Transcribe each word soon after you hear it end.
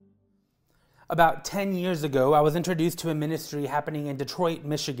About 10 years ago, I was introduced to a ministry happening in Detroit,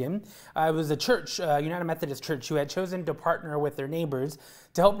 Michigan. It was a church, United Methodist Church, who had chosen to partner with their neighbors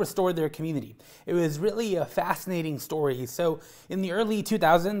to help restore their community. It was really a fascinating story. So in the early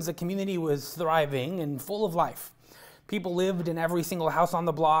 2000s, the community was thriving and full of life. People lived in every single house on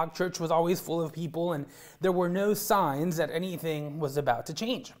the block. Church was always full of people, and there were no signs that anything was about to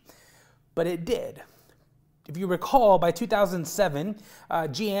change. But it did. If you recall, by 2007,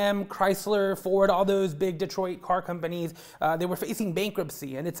 GM, Chrysler, Ford, all those big Detroit car companies, they were facing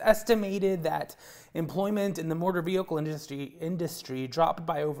bankruptcy, and it's estimated that employment in the motor vehicle industry dropped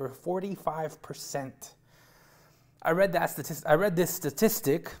by over 45%. I read this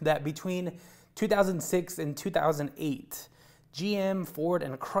statistic that between 2006 and 2008, GM, Ford,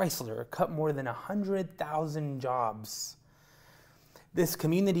 and Chrysler cut more than 100,000 jobs. This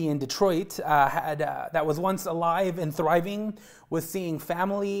community in Detroit that was once alive and thriving was seeing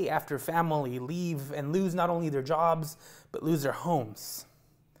family after family leave and lose not only their jobs, but lose their homes.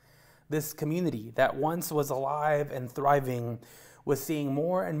 This community that once was alive and thriving was seeing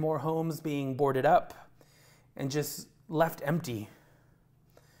more and more homes being boarded up and just left empty.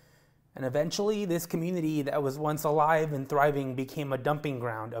 And eventually, this community that was once alive and thriving became a dumping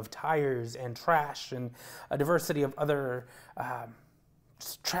ground of tires and trash and a diversity of other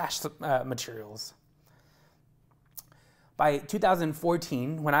trash materials. By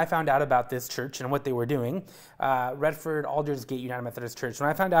 2014, when I found out about this church and what they were doing, Redford Aldersgate United Methodist Church, when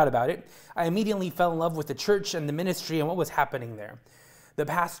I found out about it, I immediately fell in love with the church and the ministry and what was happening there. The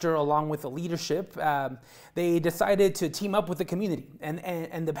pastor, along with the leadership, they decided to team up with the community.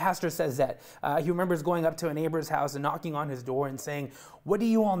 And the pastor says that he remembers going up to a neighbor's house and knocking on his door and saying, "What do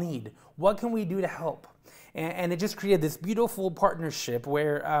you all need? What can we do to help?" And it just created this beautiful partnership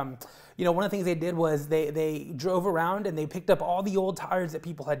where, one of the things they did was they drove around and they picked up all the old tires that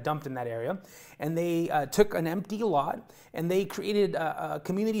people had dumped in that area. And they took an empty lot and they created a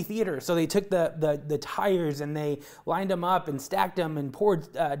community theater. So they took the tires and they lined them up and stacked them and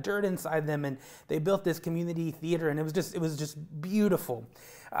poured dirt inside them. And they built this community theater, and it was just beautiful.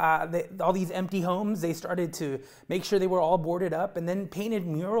 All these empty homes, they started to make sure they were all boarded up and then painted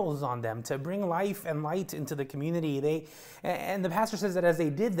murals on them to bring life and light into the community. And the pastor says that as they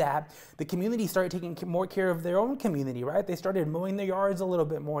did that, the community started taking more care of their own community, right? They started mowing their yards a little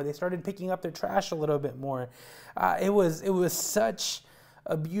bit more. They started picking up their trash a little bit more. It was such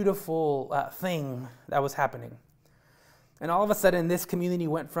a beautiful thing that was happening. And all of a sudden, this community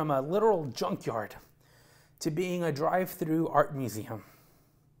went from a literal junkyard to being a drive-through art museum.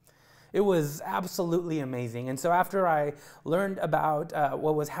 It was absolutely amazing. And so after I learned about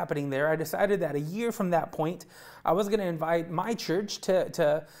what was happening there, I decided that a year from that point, I was going to invite my church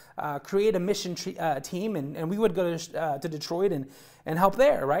to create a mission team, and we would go to Detroit and help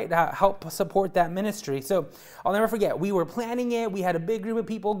there, right? Help support that ministry. So I'll never forget, we were planning it. We had a big group of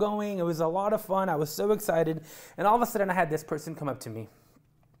people going. It was a lot of fun. I was so excited. And all of a sudden, I had this person come up to me.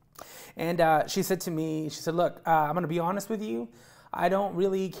 And she said, "Look, I'm going to be honest with you. I don't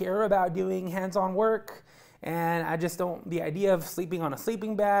really care about doing hands-on work, and I just don't, the idea of sleeping on a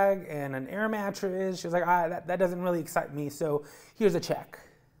sleeping bag and an air mattress," she was like, that doesn't really excite me, so here's a check.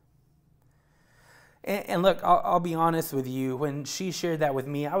 And look, I'll be honest with you, when she shared that with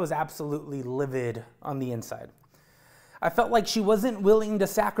me, I was absolutely livid on the inside. I felt like she wasn't willing to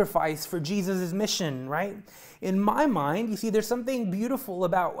sacrifice for Jesus' mission, right? In my mind, you see, there's something beautiful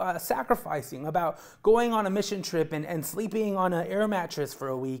about sacrificing, about going on a mission trip and sleeping on an air mattress for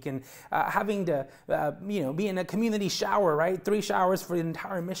a week and having to, be in a community shower, right? 3 showers for the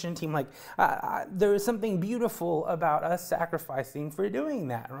entire mission team. Like, there is something beautiful about us sacrificing for doing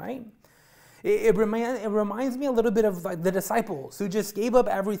that, right? It reminds me a little bit of like the disciples who just gave up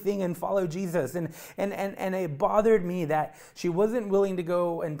everything and followed Jesus. And it bothered me that she wasn't willing to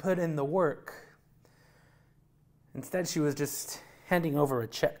go and put in the work. Instead, she was just handing over a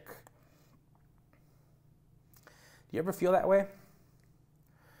check. Do you ever feel that way?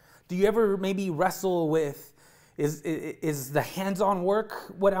 Do you ever maybe wrestle with, is the hands-on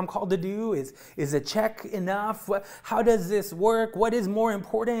work what I'm called to do? Is a check enough? How does this work? What is more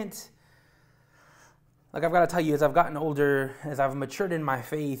important? Like, I've got to tell you, as I've gotten older, as I've matured in my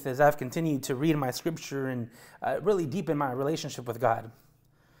faith, as I've continued to read my scripture and really deepen my relationship with God,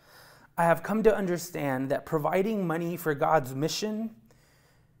 I have come to understand that providing money for God's mission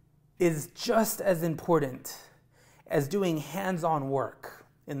is just as important as doing hands-on work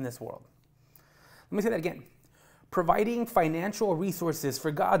in this world. Let me say that again. Providing financial resources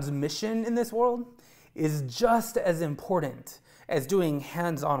for God's mission in this world is just as important as doing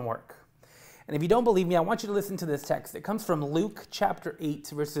hands-on work. And if you don't believe me, I want you to listen to this text. It comes from Luke chapter 8,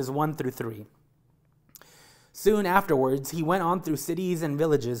 verses 1 through 3. Soon afterwards, he went on through cities and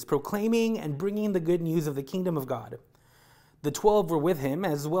villages, proclaiming and bringing the good news of the kingdom of God. The 12 were with him,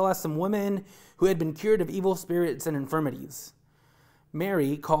 as well as some women who had been cured of evil spirits and infirmities.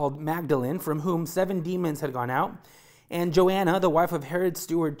 Mary, called Magdalene, from whom 7 demons had gone out, and Joanna, the wife of Herod's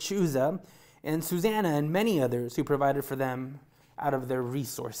steward Chuza, and Susanna, and many others who provided for them out of their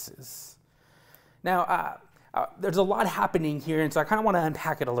resources. Now, there's a lot happening here, and so I kind of want to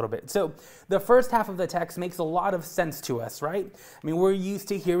unpack it a little bit. So the first half of the text makes a lot of sense to us, right? I mean, we're used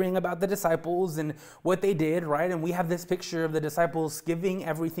to hearing about the disciples and what they did, right? And we have this picture of the disciples giving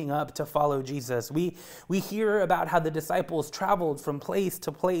everything up to follow Jesus. We hear about how the disciples traveled from place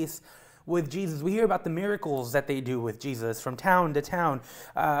to place with Jesus. We hear about the miracles that they do with Jesus from town to town.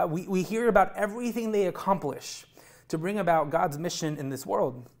 We hear about everything they accomplish to bring about God's mission in this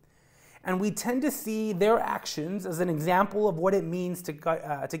world. And we tend to see their actions as an example of what it means to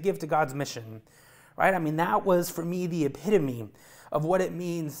give to God's mission, right? I mean, that was for me the epitome of what it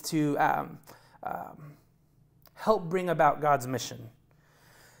means to help bring about God's mission.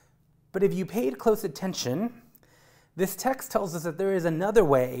 But if you paid close attention, this text tells us that there is another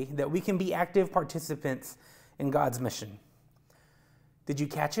way that we can be active participants in God's mission. Did you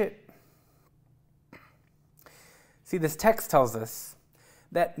catch it? See, this text tells us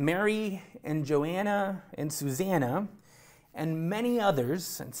that Mary and Joanna and Susanna and many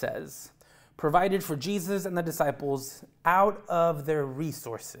others, it says, provided for Jesus and the disciples out of their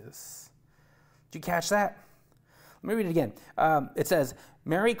resources. Did you catch that? Let me read it again. It says,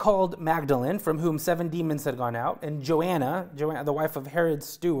 Mary called Magdalene, from whom 7 demons had gone out, and Joanna, the wife of Herod's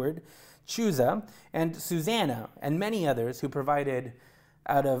steward, Chuza, and Susanna, and many others who provided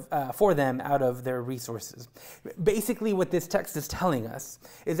for them out of their resources. Basically, what this text is telling us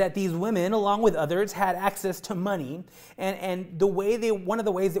is that these women, along with others, had access to money, and one of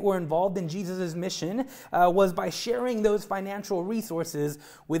the ways that were involved in Jesus' mission was by sharing those financial resources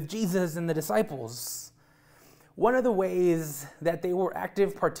with Jesus and the disciples. One of the ways that they were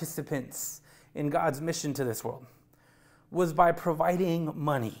active participants in God's mission to this world was by providing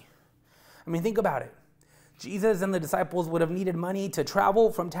money. I mean, think about it. Jesus and the disciples would have needed money to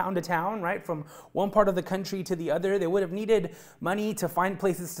travel from town to town, right? From one part of the country to the other. They would have needed money to find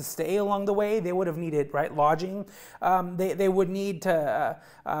places to stay along the way. They would have needed, right, lodging. They would need to,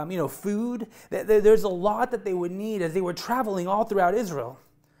 food. There's a lot that they would need as they were traveling all throughout Israel.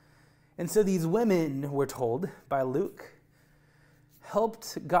 And so these women, we're told by Luke,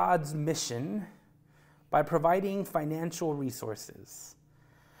 helped God's mission by providing financial resources.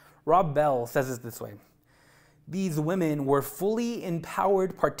 Rob Bell says it this way. These women were fully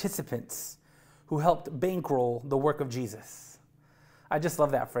empowered participants who helped bankroll the work of Jesus. I just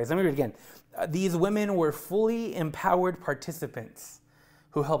love that phrase. Let me read it again. These women were fully empowered participants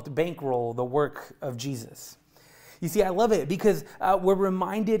who helped bankroll the work of Jesus. You see, I love it because we're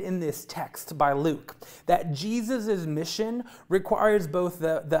reminded in this text by Luke that Jesus' mission requires both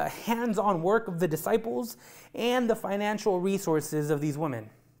the hands-on work of the disciples and the financial resources of these women.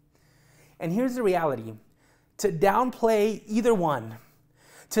 And here's the reality. To downplay either one,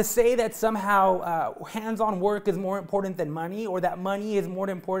 to say that somehow hands-on work is more important than money, or that money is more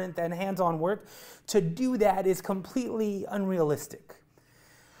important than hands-on work, to do that is completely unrealistic.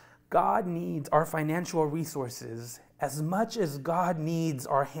 God needs our financial resources as much as God needs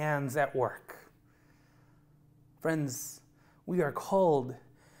our hands at work. Friends, we are called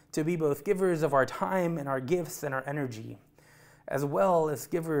to be both givers of our time and our gifts and our energy, as well as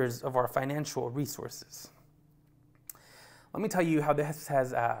givers of our financial resources. Let me tell you how this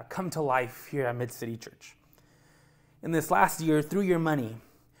has come to life here at Mid-City Church. In this last year, through your money,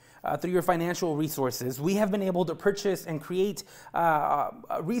 through your financial resources, we have been able to purchase and create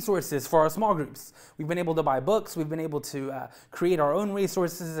resources for our small groups. We've been able to buy books. We've been able to create our own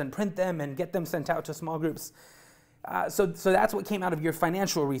resources and print them and get them sent out to small groups. So that's what came out of your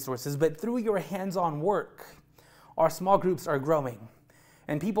financial resources. But through your hands-on work, our small groups are growing,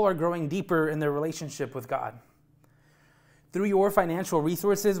 and people are growing deeper in their relationship with God. Through your financial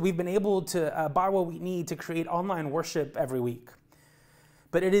resources, we've been able to buy what we need to create online worship every week.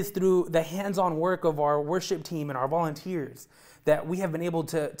 But it is through the hands-on work of our worship team and our volunteers that we have been able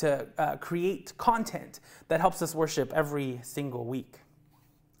to create content that helps us worship every single week.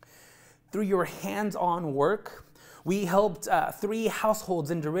 Through your hands-on work, we helped 3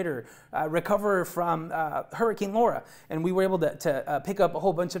 households in DeRidder recover from Hurricane Laura, and we were able to pick up a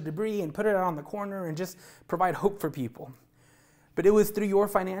whole bunch of debris and put it out on the corner and just provide hope for people. But it was through your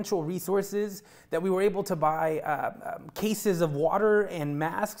financial resources that we were able to buy cases of water and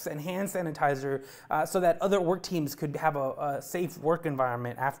masks and hand sanitizer so that other work teams could have a safe work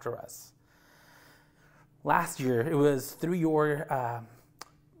environment after us. Last year, it was through your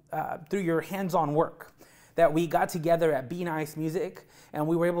hands-on work that we got together at Be Nice Music, and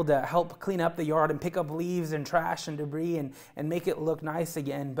we were able to help clean up the yard and pick up leaves and trash and debris and make it look nice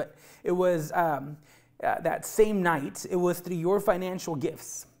again. But it was that same night, it was through your financial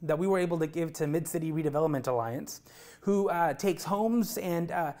gifts that we were able to give to Mid-City Redevelopment Alliance, who takes homes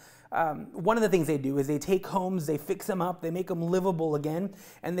and one of the things they do is they take homes, they fix them up, they make them livable again,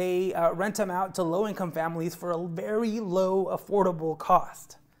 and they rent them out to low-income families for a very low, affordable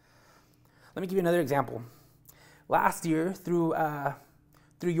cost. Let me give you another example. Last year, through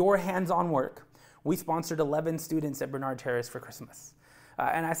your hands-on work, we sponsored 11 students at Bernard Terrace for Christmas.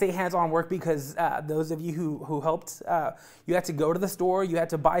 And I say hands-on work because those of you who helped, you had to go to the store, you had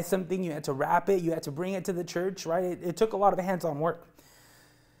to buy something, you had to wrap it, you had to bring it to the church, right? It took a lot of hands-on work.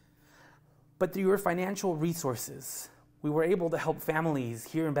 But through your financial resources, we were able to help families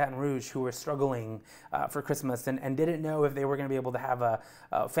here in Baton Rouge who were struggling for Christmas and didn't know if they were going to be able to have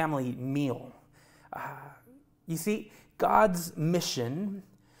a family meal. You see, God's mission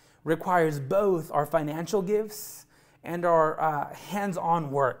requires both our financial gifts and our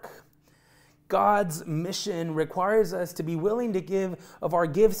hands-on work. God's mission requires us to be willing to give of our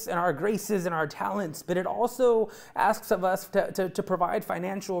gifts and our graces and our talents, but it also asks of us to provide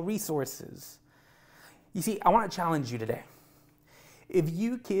financial resources. You see, I want to challenge you today. If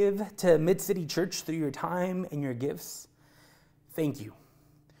you give to Mid-City Church through your time and your gifts, thank you.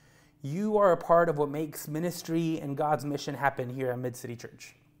 You are a part of what makes ministry and God's mission happen here at Mid-City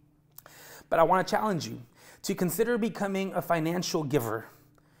Church. But I want to challenge you to consider becoming a financial giver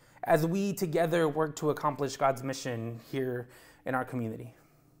as we together work to accomplish God's mission here in our community.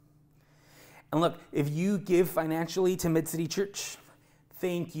 And look, if you give financially to Mid-City Church,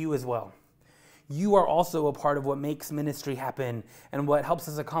 thank you as well. You are also a part of what makes ministry happen and what helps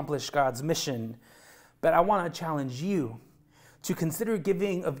us accomplish God's mission. But I want to challenge you to consider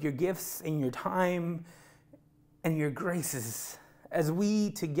giving of your gifts and your time and your graces as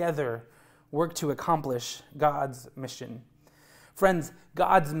we together work to accomplish God's mission. Friends,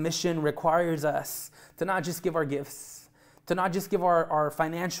 God's mission requires us to not just give our gifts, to not just give our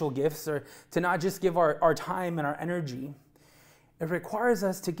financial gifts, or to not just give our time and our energy. It requires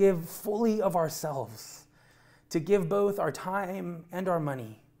us to give fully of ourselves, to give both our time and our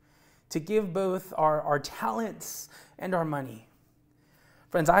money, to give both our talents and our money.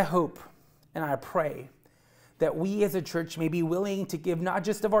 Friends, I hope and I pray that we as a church may be willing to give not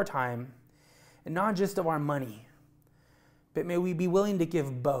just of our time and not just of our money, but may we be willing to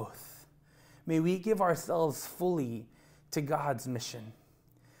give both. May we give ourselves fully to God's mission.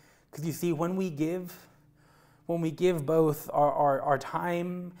 Because you see, when we give both our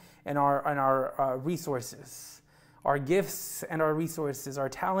time and our resources, our gifts and our resources, our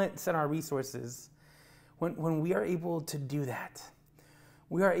talents and our resources, when we are able to do that,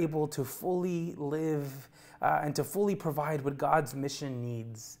 we are able to fully live and to fully provide what God's mission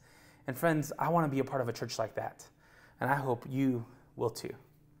needs. And friends, I want to be a part of a church like that. And I hope you will too.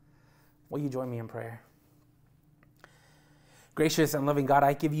 Will you join me in prayer? Gracious and loving God,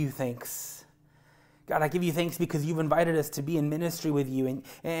 I give you thanks. God, I give you thanks because you've invited us to be in ministry with you,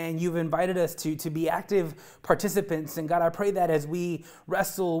 and you've invited us to be active participants. And God, I pray that as we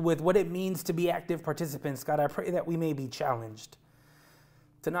wrestle with what it means to be active participants, God, I pray that we may be challenged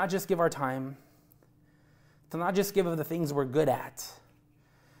to not just give our time, to not just give of the things we're good at,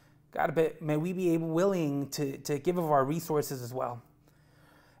 God, but may we be willing to give of our resources as well.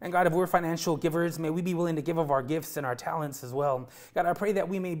 And God, if we're financial givers, may we be willing to give of our gifts and our talents as well. God, I pray that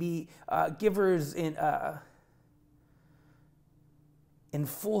we may be givers in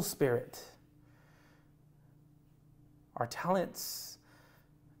full spirit. Our talents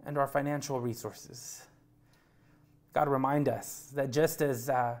and our financial resources. God, remind us that just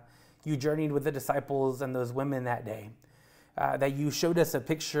as you journeyed with the disciples and those women that day, that you showed us a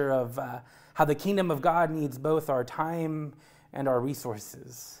picture of how the kingdom of God needs both our time and our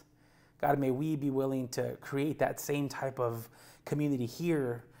resources. God, may we be willing to create that same type of community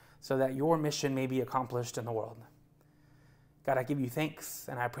here so that your mission may be accomplished in the world. God, I give you thanks,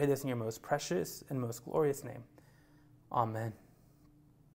 and I pray this in your most precious and most glorious name. Amen.